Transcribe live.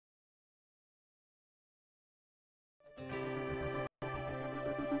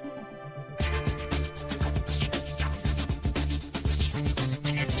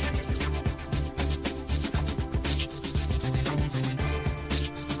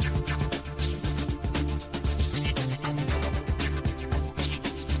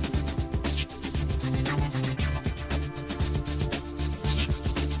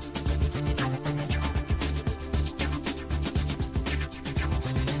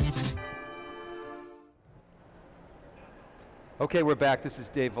Okay, we're back. This is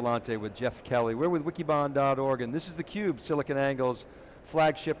Dave Vellante with Jeff Kelly. We're with wikibon.org, and this is theCUBE, SiliconANGLE's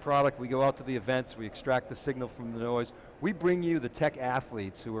flagship product. We go out to the events, we extract the signal from the noise. We bring you the tech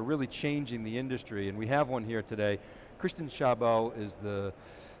athletes who are really changing the industry, and we have one here today. Christian Chabot is the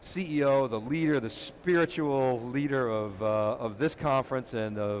CEO, the leader, the spiritual leader of this conference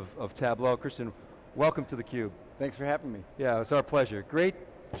and of Tableau. Christian, welcome to theCUBE. Thanks for having me. Yeah, it's our pleasure. Great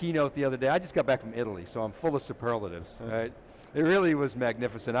keynote the other day. I just got back from Italy, so I'm full of superlatives, right? It really was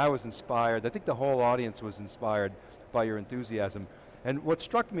magnificent. I was inspired. I think the whole audience was inspired by your enthusiasm. And what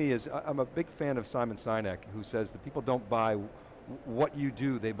struck me is, I'm a big fan of Simon Sinek, who says that people don't buy what you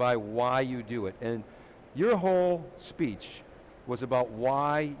do, they buy why you do it. And your whole speech was about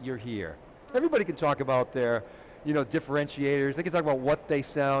why you're here. Everybody can talk about their differentiators, they can talk about what they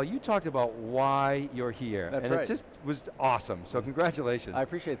sell. You talked about why you're here. That's and right. It just was awesome, so congratulations. I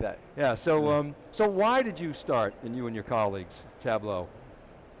appreciate that. Yeah, so, so why did you start, and you and your colleagues, Tableau?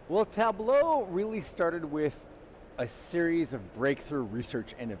 Well, Tableau really started with a series of breakthrough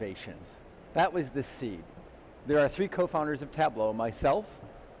research innovations. That was the seed. There are three co-founders of Tableau, myself,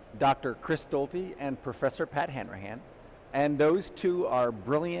 Dr. Chris Stolte, and Professor Pat Hanrahan. And those two are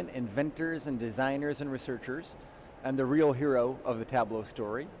brilliant inventors and designers and researchers, and the real hero of the Tableau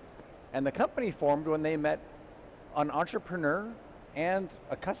story. And the company formed when they met an entrepreneur and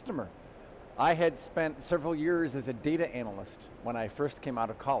a customer. I had spent several years as a data analyst when I first came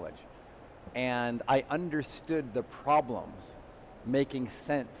out of college, and I understood the problems making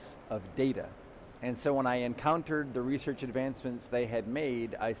sense of data. And so when I encountered the research advancements they had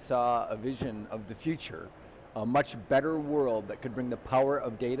made, I saw a vision of the future, a much better world that could bring the power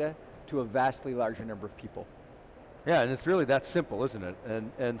of data to a vastly larger number of people. Yeah, and it's really that simple, isn't it?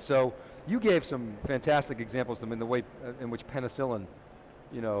 And so you gave some fantastic examples. I mean, the way in which penicillin,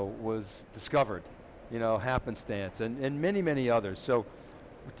 was discovered, happenstance, and many, many others. So,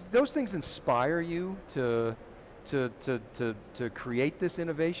 did those things inspire you to create this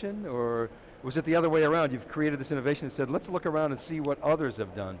innovation, or was it the other way around? You've created this innovation and said, let's look around and see what others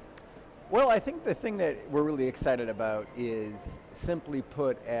have done. Well, I think the thing that we're really excited about is, simply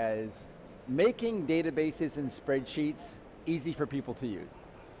put, as making databases and spreadsheets easy for people to use.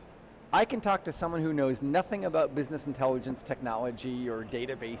 I can talk to someone who knows nothing about business intelligence technology or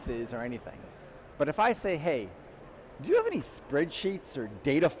databases or anything. But if I say, hey, do you have any spreadsheets or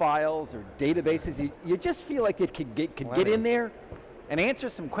data files or databases you just feel like it could get in there and answer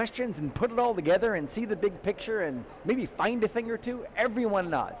some questions and put it all together and see the big picture and maybe find a thing or two? Everyone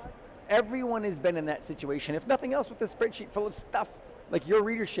nods. Everyone has been in that situation, if nothing else, with a spreadsheet full of stuff like your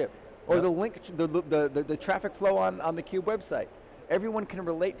readership or the link, the traffic flow on the theCUBE website. Everyone can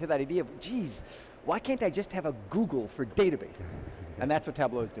relate to that idea of, geez, why can't I just have a Google for databases? And that's what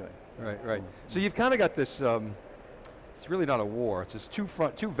Tableau is doing. Right, right. So you've kind of got this, it's really not a war, it's just two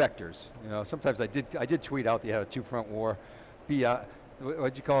vectors. Sometimes I did tweet out that you had a two-front war.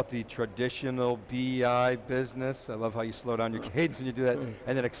 What'd you call it, the traditional BI business? I love how you slow down your cadence when you do that.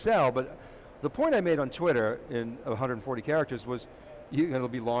 And then Excel, but the point I made on Twitter in 140 characters was, it'll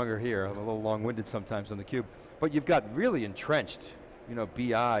be longer here, I'm a little long-winded sometimes on theCUBE, but you've got really entrenched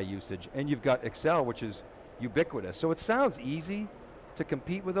BI usage, and you've got Excel, which is ubiquitous. So it sounds easy to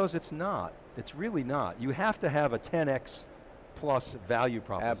compete with those, it's not. It's really not. You have to have a 10x plus value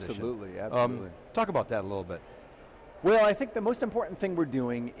proposition. Absolutely, absolutely. Talk about that a little bit. Well, I think the most important thing we're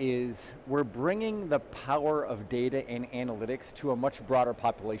doing is we're bringing the power of data and analytics to a much broader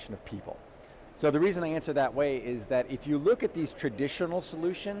population of people. So the reason I answer that way is that if you look at these traditional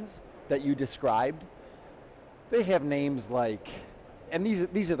solutions that you described, they have names like, and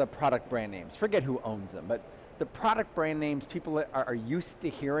these are the product brand names, forget who owns them, but the product brand names people are used to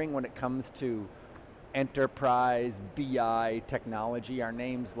hearing when it comes to enterprise BI technology are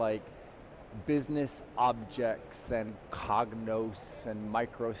names like Business Objects and Cognos and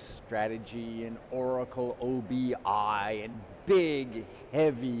MicroStrategy and Oracle OBI and big,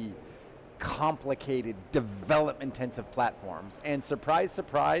 heavy, complicated, development-intensive platforms. And surprise,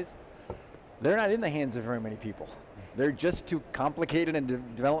 surprise, they're not in the hands of very many people. They're just too complicated and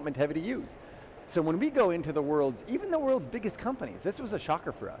development heavy to use. So when we go into the world's, even the world's biggest companies, this was a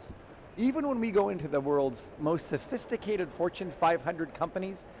shocker for us. Even when we go into the world's most sophisticated Fortune 500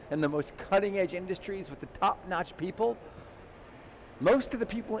 companies and the most cutting edge industries with the top-notch people, most of the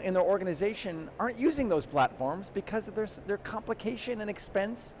people in their organization aren't using those platforms because of their complication and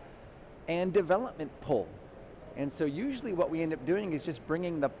expense and development pull. And so usually what we end up doing is just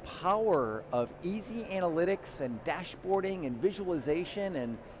bringing the power of easy analytics and dashboarding and visualization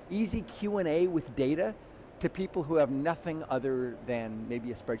and easy Q&A with data to people who have nothing other than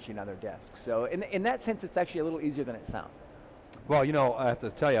maybe a spreadsheet on their desk. So in that sense, it's actually a little easier than it sounds. Well, you know, I have to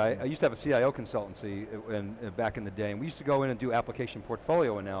tell you, I used to have a CIO consultancy back in the day, and we used to go in and do application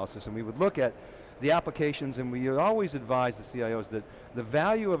portfolio analysis, and we would look at the applications, and we would always advise the CIOs that the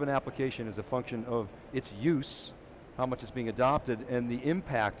value of an application is a function of its use, how much it's being adopted, and the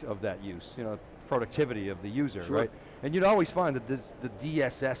impact of that use, you know, productivity of the user, Sure. right? And you'd always find that the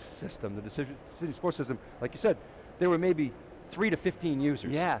DSS system, the decision support system, like you said, there were maybe 3 to 15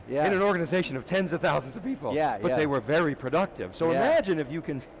 users Yeah. in an organization of tens of thousands of people. Yeah, but they were very productive. So imagine if you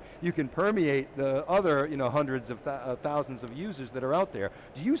can permeate the other, you know, hundreds of thousands of users that are out there.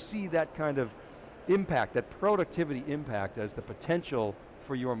 Do you see that kind of impact, that productivity impact, as the potential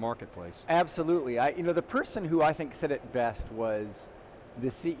for your marketplace? Absolutely. You know, the person who I think said it best was the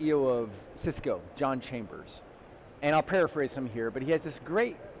CEO of Cisco, John Chambers. And I'll paraphrase him here, but he has this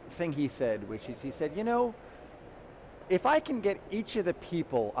great thing he said, which is he said, you know, if I can get each of the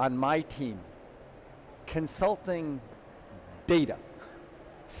people on my team consulting data,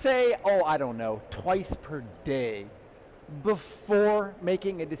 say, oh, I don't know, twice per day before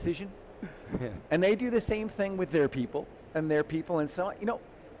making a decision, and they do the same thing with their people and so on, you know,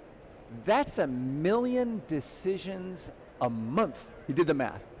 that's 1 million decisions a month. He did the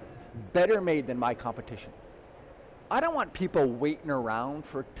math. Better made than my competition. I don't want people waiting around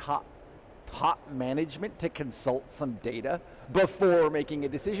for top management to consult some data before making a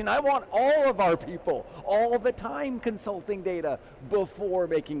decision. I want all of our people all the time consulting data before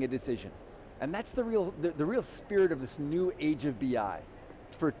making a decision. And that's the real spirit of this new age of BI.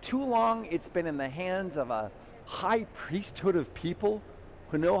 For too long, it's been in the hands of a high priesthood of people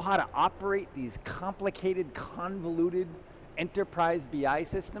who know how to operate these complicated, convoluted enterprise BI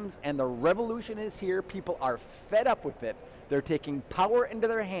systems, and the revolution is here. People are fed up with it. They're taking power into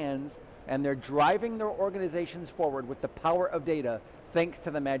their hands, and they're driving their organizations forward with the power of data, thanks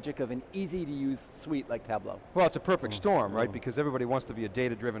to the magic of an easy-to-use suite like Tableau. Well, it's a perfect storm, right? Because everybody wants to be a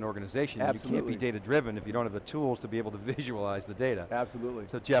data-driven organization. Absolutely. You can't be data-driven if you don't have the tools to be able to visualize the data. Absolutely.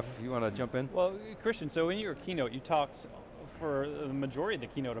 So Jeff, you want to jump in? Well, Christian, so in your keynote, you talked for the majority of the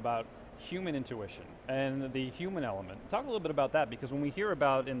keynote about human intuition and the human element. Talk a little bit about that, because when we hear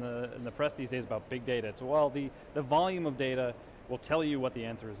about in the press these days about big data, it's, well, the volume of data will tell you what the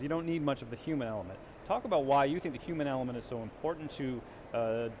answer is. You don't need much of the human element. Talk about why you think the human element is so important to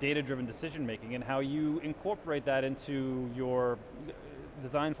data-driven decision making, and how you incorporate that into your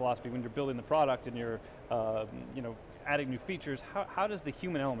design philosophy when you're building the product and you're you know, adding new features. How does the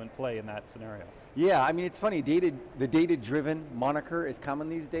human element play in that scenario? Yeah, I mean, it's funny, the data-driven moniker is common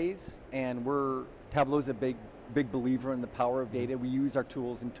these days, and Tableau's a big believer in the power of data. We use our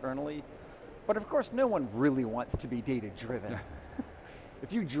tools internally, but of course no one really wants to be data-driven.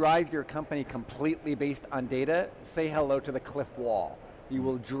 If you drive your company completely based on data, say hello to the cliff wall. You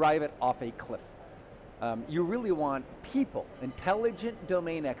will drive it off a cliff. You really want people, intelligent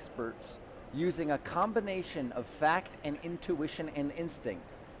domain experts, using a combination of fact and intuition and instinct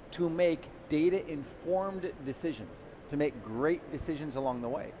to make data-informed decisions, to make great decisions along the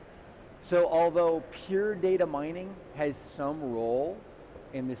way. So although pure data mining has some role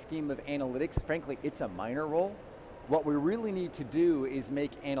in the scheme of analytics, frankly, it's a minor role. What we really need to do is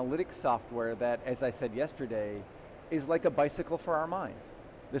make analytics software that, as I said yesterday, is like a bicycle for our minds.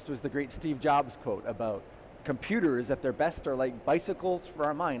 This was the great Steve Jobs quote about computers at their best are like bicycles for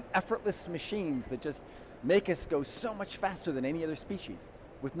our mind, effortless machines that just make us go so much faster than any other species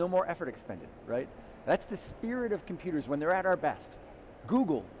with no more effort expended, right? That's the spirit of computers when they're at our best.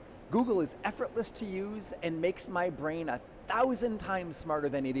 Google is effortless to use and makes my brain 1,000 times smarter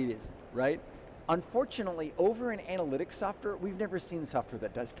than it is, right? Unfortunately, over in analytics software, we've never seen software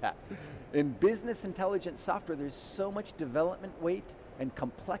that does that. In business intelligence software, there's so much development weight and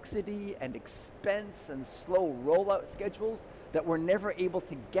complexity and expense and slow rollout schedules that we're never able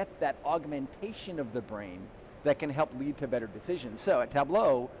to get that augmentation of the brain that can help lead to better decisions. So at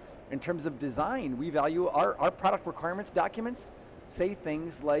Tableau, in terms of design, we value our product requirements documents say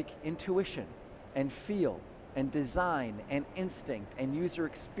things like intuition and feel and design and instinct and user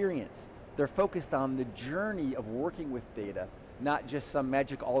experience. They're focused on the journey of working with data, not just some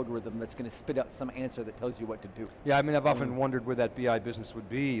magic algorithm that's going to spit out some answer that tells you what to do. Yeah, I mean, I've often wondered where that BI business would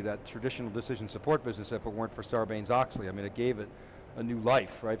be, that traditional decision support business, if it weren't for Sarbanes-Oxley. I mean, it gave it a new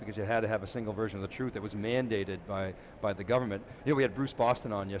life, right? Because you had to have a single version of the truth that was mandated by the government. You know, we had Bruce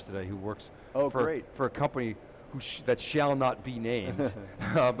Boston on yesterday, who works for a company that shall not be named.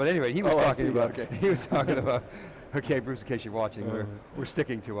 But anyway, he was talking about, okay, Bruce, in case you're watching, we're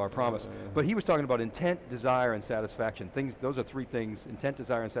sticking to our promise. But he was talking about intent, desire, and satisfaction. Those are 3 things, intent,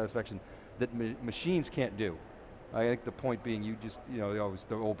 desire, and satisfaction, that machines can't do. I think the point being, you just, always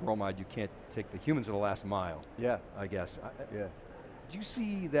the old bromide, you can't take the humans to the last mile. Yeah. I guess. Yeah. Do you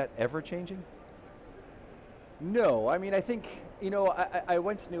see that ever changing? No, I mean, I think, I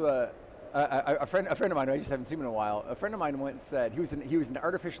once knew a friend of mine, I just haven't seen him in a while, a friend of mine once said, he was an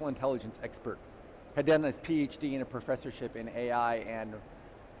artificial intelligence expert, had done his PhD and a professorship in AI, and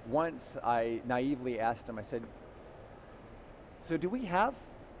once I naively asked him, I said, so do we have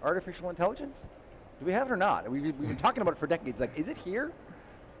artificial intelligence? Do we have it or not? We've been talking about it for decades, like, is it here?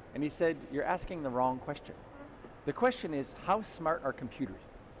 And he said, you're asking the wrong question. The question is, how smart are computers,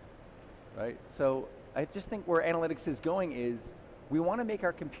 right? So I just think where analytics is going is, we want to make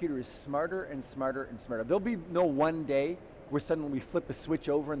our computers smarter and smarter and smarter. There'll be no one day where suddenly we flip a switch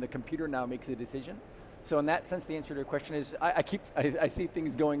over and the computer now makes a decision. So in that sense, the answer to your question is, I see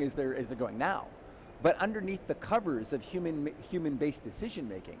things going as they're going now. But underneath the covers of human-based decision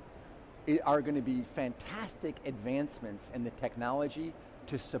making are going to be fantastic advancements in the technology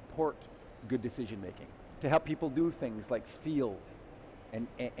to support good decision making, to help people do things like feel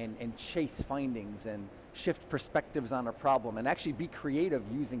and chase findings and shift perspectives on a problem and actually be creative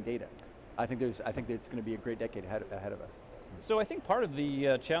using data. I think it's going to be a great decade ahead of us. So I think part of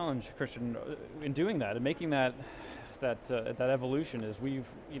the challenge, Christian, in doing that and making that evolution is we've,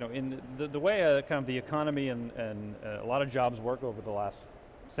 in the way kind of the economy and a lot of jobs work over the last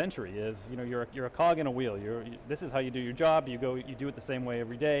century is, you're a cog in a wheel. This is how you do your job. You do it the same way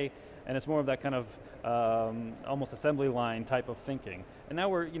every day, and it's more of that kind of almost assembly line type of thinking. And now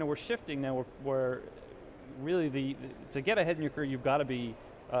we're shifting. Now we're really to get ahead in your career, you've got to be,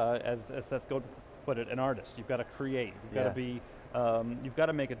 as Seth Godin put it, an artist. You've got to create. You've got to be. You've got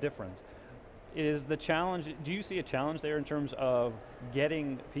to make a difference. Is the challenge? Do you see a challenge there in terms of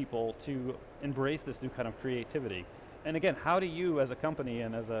getting people to embrace this new kind of creativity? And again, how do you, as a company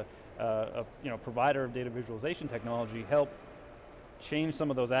and as a provider of data visualization technology, help change some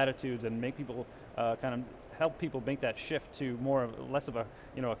of those attitudes and make people kind of help people make that shift to less of a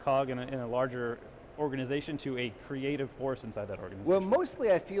cog in a larger organization to a creative force inside that organization? Well,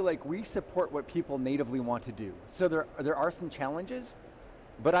 mostly I feel like we support what people natively want to do. So there are some challenges,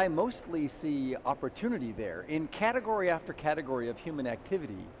 but I mostly see opportunity there. In category after category of human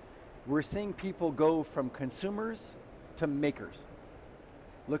activity, we're seeing people go from consumers to makers.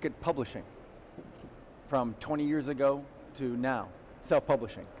 Look at publishing, from 20 years ago to now,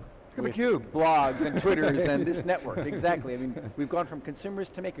 self-publishing. theCUBE. Blogs and Twitters and this network, exactly. I mean, we've gone from consumers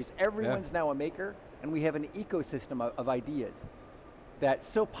to makers. Everyone's now a maker, and we have an ecosystem of ideas that's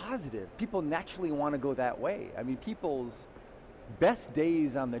so positive. People naturally want to go that way. I mean, people's best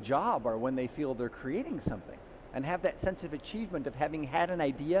days on the job are when they feel they're creating something and have that sense of achievement of having had an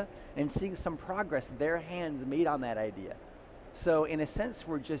idea and seeing some progress their hands made on that idea. So in a sense,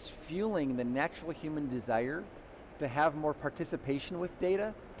 we're just fueling the natural human desire to have more participation with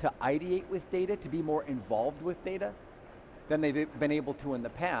data, to ideate with data, to be more involved with data than they've been able to in the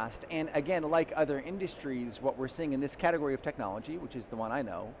past. And again, like other industries, what we're seeing in this category of technology, which is the one I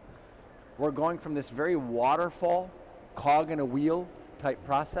know, we're going from this very waterfall, cog in a wheel type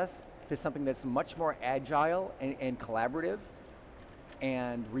process to something that's much more agile and collaborative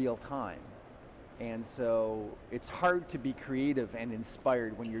and real time. And so it's hard to be creative and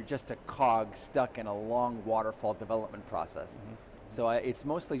inspired when you're just a cog stuck in a long waterfall development process. Mm-hmm. So it's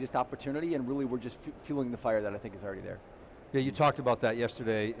mostly just opportunity, and really we're just fueling the fire that I think is already there. Yeah, you talked about that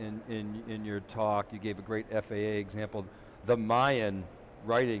yesterday in your talk. You gave a great FAA example. The Mayan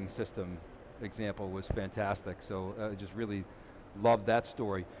writing system example was fantastic, so I just really loved that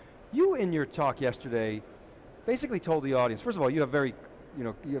story. You, in your talk yesterday, basically told the audience, first of all, you have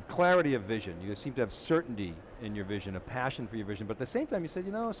you have clarity of vision. You seem to have certainty in your vision, a passion for your vision, but at the same time you said,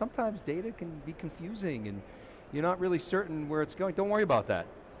 sometimes data can be confusing and you're not really certain where it's going. Don't worry about that.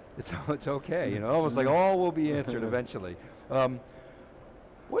 It's okay, almost like all will be answered eventually. But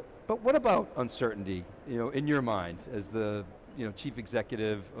what about uncertainty, in your mind as the chief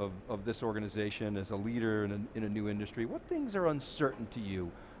executive of this organization, as a leader in a new industry? What things are uncertain to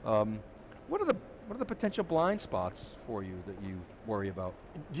you? What are the potential blind spots for you that you worry about?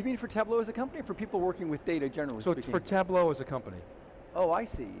 Do you mean for Tableau as a company, or for people working with data generally speaking? So for Tableau as a company. Oh, I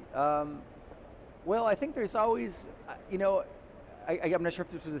see. Well, I think there's always, I'm not sure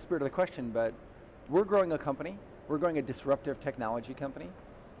if this was the spirit of the question, but we're growing a company. We're growing a disruptive technology company,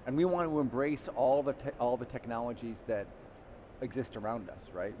 and we want to embrace all the technologies that exist around us,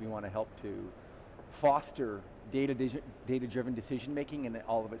 right? We want to help to foster data-driven decision-making in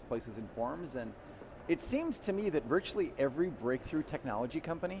all of its places and forms, and it seems to me that virtually every breakthrough technology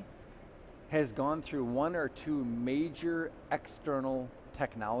company has gone through one or two major external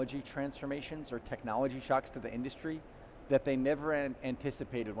technology transformations or technology shocks to the industry that they never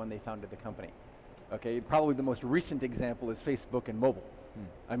anticipated when they founded the company. Okay, probably the most recent example is Facebook and mobile.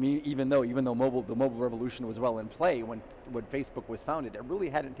 I mean, even though the mobile revolution was well in play when Facebook was founded, it really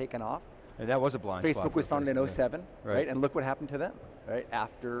hadn't taken off. And that was a blind spot. Facebook was founded in 07, right. right? And look what happened to them, right?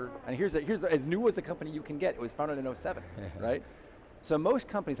 And here's as new as a company you can get. It was founded in 07, right? So most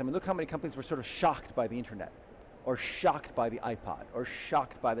companies, I mean, look how many companies were sort of shocked by the internet, or shocked by the iPod, or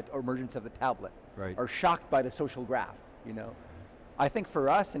shocked by the emergence of the tablet, right. or shocked by the social graph, you know? I think for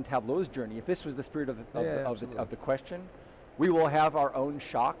us in Tableau's journey, if this was the spirit of the question, we will have our own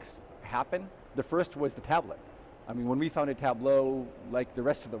shocks happen. The first was the tablet. I mean, when we founded Tableau, like the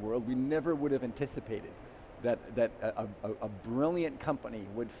rest of the world, we never would have anticipated that a brilliant company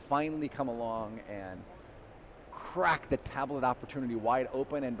would finally come along and crack the tablet opportunity wide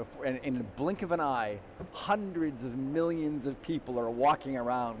open, and in the blink of an eye, hundreds of millions of people are walking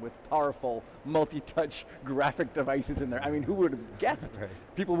around with powerful multi-touch graphic devices in there. I mean, who would have guessed? Right.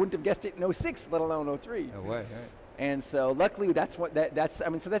 People wouldn't have guessed it in 06, let alone 03. No way, right. And so luckily this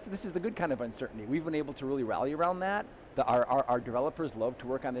is the good kind of uncertainty. We've been able to really rally around that. Our developers love to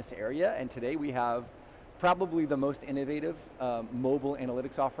work on this area, and today we have probably the most innovative mobile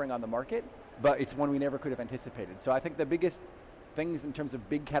analytics offering on the market, but it's one we never could have anticipated. So I think the biggest things in terms of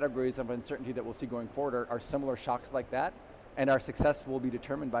big categories of uncertainty that we'll see going forward are similar shocks like that, and our success will be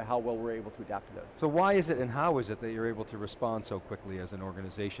determined by how well we're able to adapt to those. So why is it and how is it that you're able to respond so quickly as an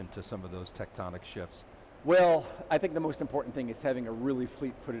organization to some of those tectonic shifts? Well, I think the most important thing is having a really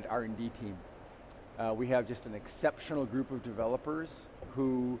fleet-footed R&D team. We have just an exceptional group of developers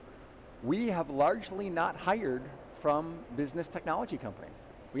who we have largely not hired from business technology companies.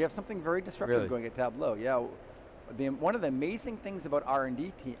 We have something very disruptive going at Tableau. Yeah, one of the amazing things about our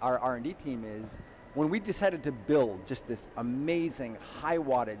R&D team is when we decided to build just this amazing, high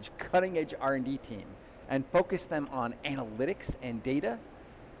wattage, cutting edge R&D team and focus them on analytics and data,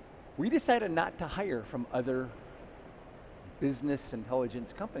 we decided not to hire from other business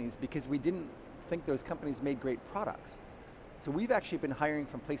intelligence companies because we didn't think those companies made great products. So we've actually been hiring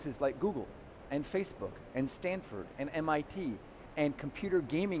from places like Google and Facebook and Stanford and MIT and computer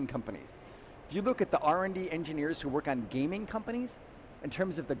gaming companies. If you look at the R&D engineers who work on gaming companies, in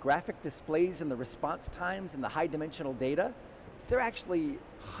terms of the graphic displays and the response times and the high dimensional data, they're actually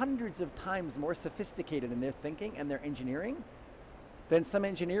hundreds of times more sophisticated in their thinking and their engineering than some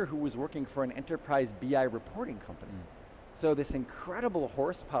engineer who was working for an enterprise BI reporting company. So this incredible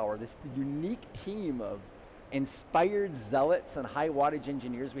horsepower, this unique team of inspired zealots and high wattage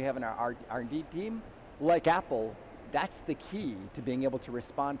engineers we have in our R&D team, like Apple, that's the key to being able to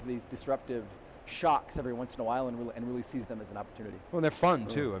respond to these disruptive shocks every once in a while and really seize them as an opportunity. Well, they're fun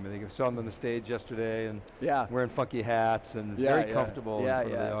too. I mean, you saw them on the stage yesterday and wearing funky hats and very comfortable in front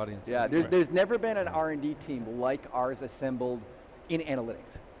of the audience. Yeah, there's never been an R&D team like ours assembled in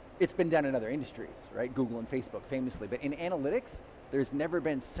analytics. It's been done in other industries, right? Google and Facebook famously, but in analytics, there's never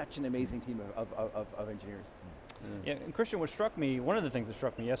been such an amazing team of engineers. Yeah, and Christian, one of the things that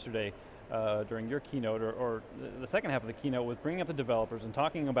struck me yesterday during your keynote, or the second half of the keynote, was bringing up the developers and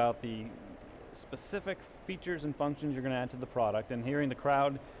talking about the specific features and functions you're going to add to the product, and hearing the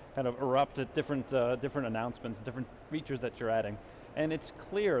crowd kind of erupt at different announcements, different features that you're adding. And it's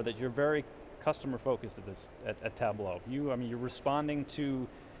clear that you're very customer focused at Tableau. You're responding to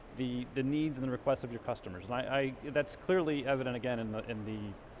the needs and the requests of your customers, and that's clearly evident again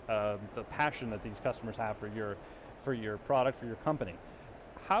in the passion that these customers have for your product, for your company.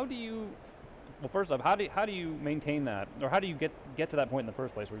 How do you, well, first off, how do you maintain that, or how do you get to that point in the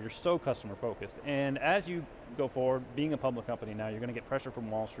first place where you're so customer focused? And as you go forward, being a public company now, you're going to get pressure from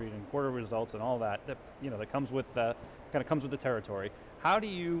Wall Street and quarter results and all that comes with the territory. How do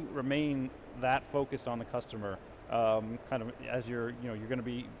you remain that focused on the customer, as you're going to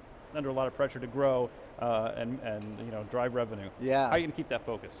be under a lot of pressure to grow and drive revenue? Yeah. How are you going to keep that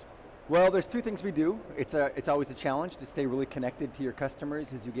focus? Well, there's two things we do. It's always a challenge to stay really connected to your customers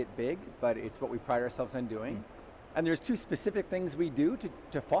as you get big, but it's what we pride ourselves on doing. And there's two specific things we do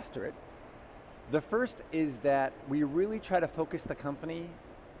to foster it. The first is that we really try to focus the company,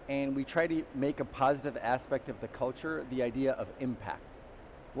 and we try to make a positive aspect of the culture the idea of impact.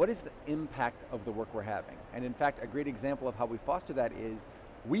 What is the impact of the work we're having? And in fact, a great example of how we foster that is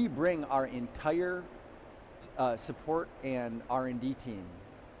we bring our entire support and R&D team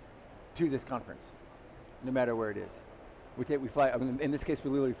to this conference, no matter where it is. We fly, in this case, we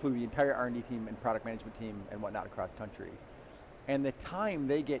literally flew the entire R&D team and product management team and whatnot across country. And the time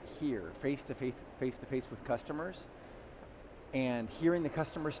they get here, face to face with customers, and hearing the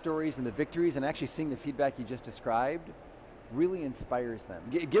customer stories and the victories and actually seeing the feedback you just described really inspires them.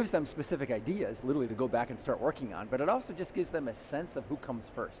 It gives them specific ideas, literally, to go back and start working on, but it also just gives them a sense of who comes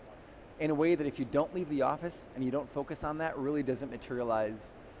first in a way that if you don't leave the office and you don't focus on that, really doesn't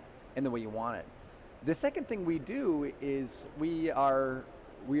materialize in the way you want it. The second thing we do is we are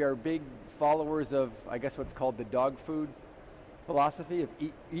big followers of, I guess, what's called the dog food philosophy of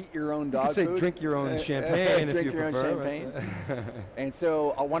eat your own dog food. You could say drink your own champagne if you prefer. Drink your own champagne. And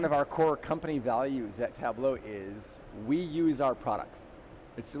so one of our core company values at Tableau is we use our products.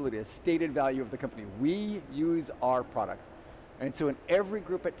 It's literally a stated value of the company. We use our products. And so in every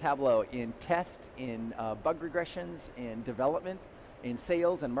group at Tableau, in test, in bug regressions, in development, in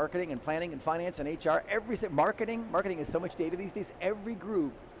sales and marketing and planning and finance and HR, marketing is so much data these days, every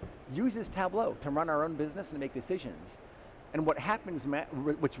group uses Tableau to run our own business and to make decisions. And what happens,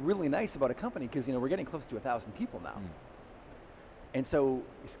 what's really nice about a company, because we're getting close to 1,000 people now. And so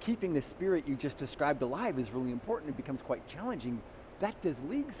keeping the spirit you just described alive is really important. It becomes quite challenging. That does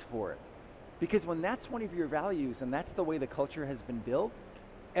leagues for it. Because when that's one of your values and that's the way the culture has been built,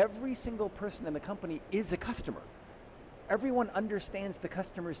 every single person in the company is a customer. Everyone understands the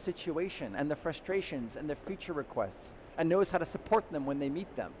customer's situation and the frustrations and the feature requests and knows how to support them when they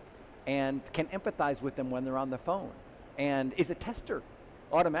meet them and can empathize with them when they're on the phone and is a tester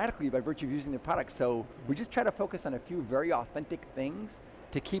automatically by virtue of using the product. So we just try to focus on a few very authentic things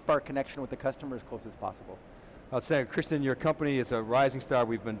to keep our connection with the customer as close as possible. I'll say, Kristen, your company is a rising star.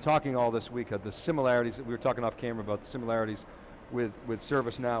 We've been talking all this week of the similarities, we were talking off camera about the similarities with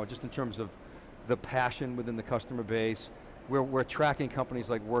ServiceNow, just in terms of the passion within the customer base. We're tracking companies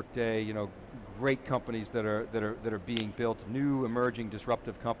like Workday, great companies that are being built, new emerging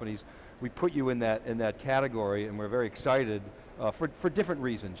disruptive companies. We put you in that category, and we're very excited for different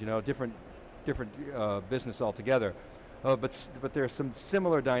reasons, different business altogether. But there are some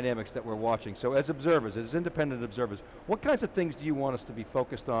similar dynamics that we're watching. So as observers, as independent observers, what kinds of things do you want us to be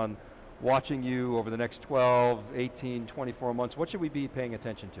focused on watching you over the next 12, 18, 24 months? What should we be paying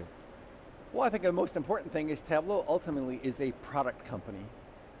attention to? Well, I think the most important thing is Tableau ultimately is a product company,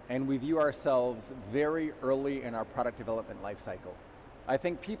 and we view ourselves very early in our product development life cycle. I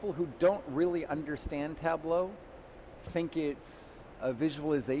think people who don't really understand Tableau think it's a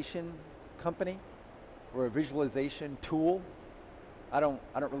visualization company or a visualization tool. I don't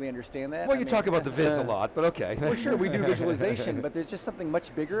really understand that. Well, you talk about the viz a lot, but okay. Well, sure, we do visualization, but there's just something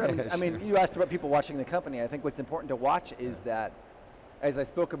much bigger. I mean, you asked about people watching the company. I think what's important to watch is that, as I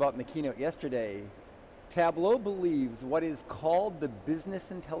spoke about in the keynote yesterday, Tableau believes what is called the business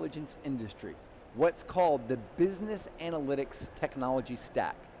intelligence industry, what's called the business analytics technology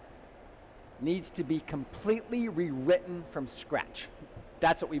stack, needs to be completely rewritten from scratch.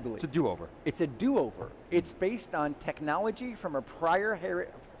 That's what we believe. It's a do-over. It's a do-over. It's based on technology from a prior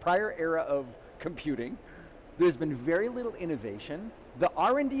era of computing. There's been very little innovation. The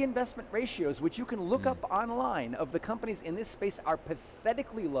R&D investment ratios, which you can look up online, of the companies in this space are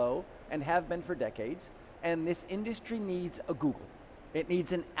pathetically low and have been for decades. And this industry needs a Google. It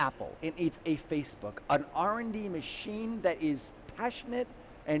needs an Apple. It needs a Facebook. An R&D machine that is passionate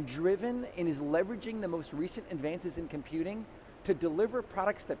and driven and is leveraging the most recent advances in computing to deliver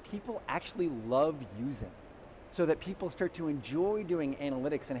products that people actually love using, so that people start to enjoy doing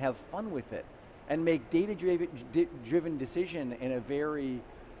analytics and have fun with it and make data-driven decision in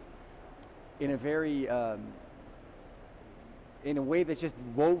a way that's just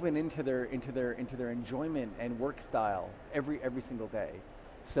woven into their enjoyment and work style every single day.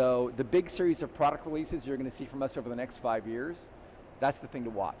 So the big series of product releases you're going to see from us over the next 5 years, that's the thing to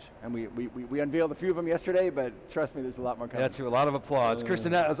watch. And we unveiled a few of them yesterday, but trust me, there's a lot more coming. That's a lot of applause.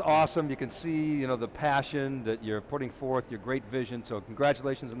 Kristen, that was awesome. You can see the passion that you're putting forth, your great vision. So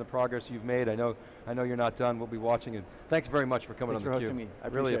congratulations on the progress you've made. I know you're not done. We'll be watching it. Thanks very much for coming on theCUBE. Thanks for hosting me. I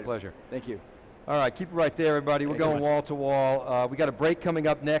appreciate really a it. pleasure. Thank you. All right, keep it right there, everybody. We're going wall to wall. We got a break coming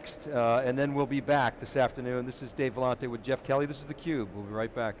up next, and then we'll be back this afternoon. This is Dave Vellante with Jeff Kelly. This is theCUBE. We'll be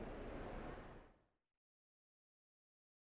right back.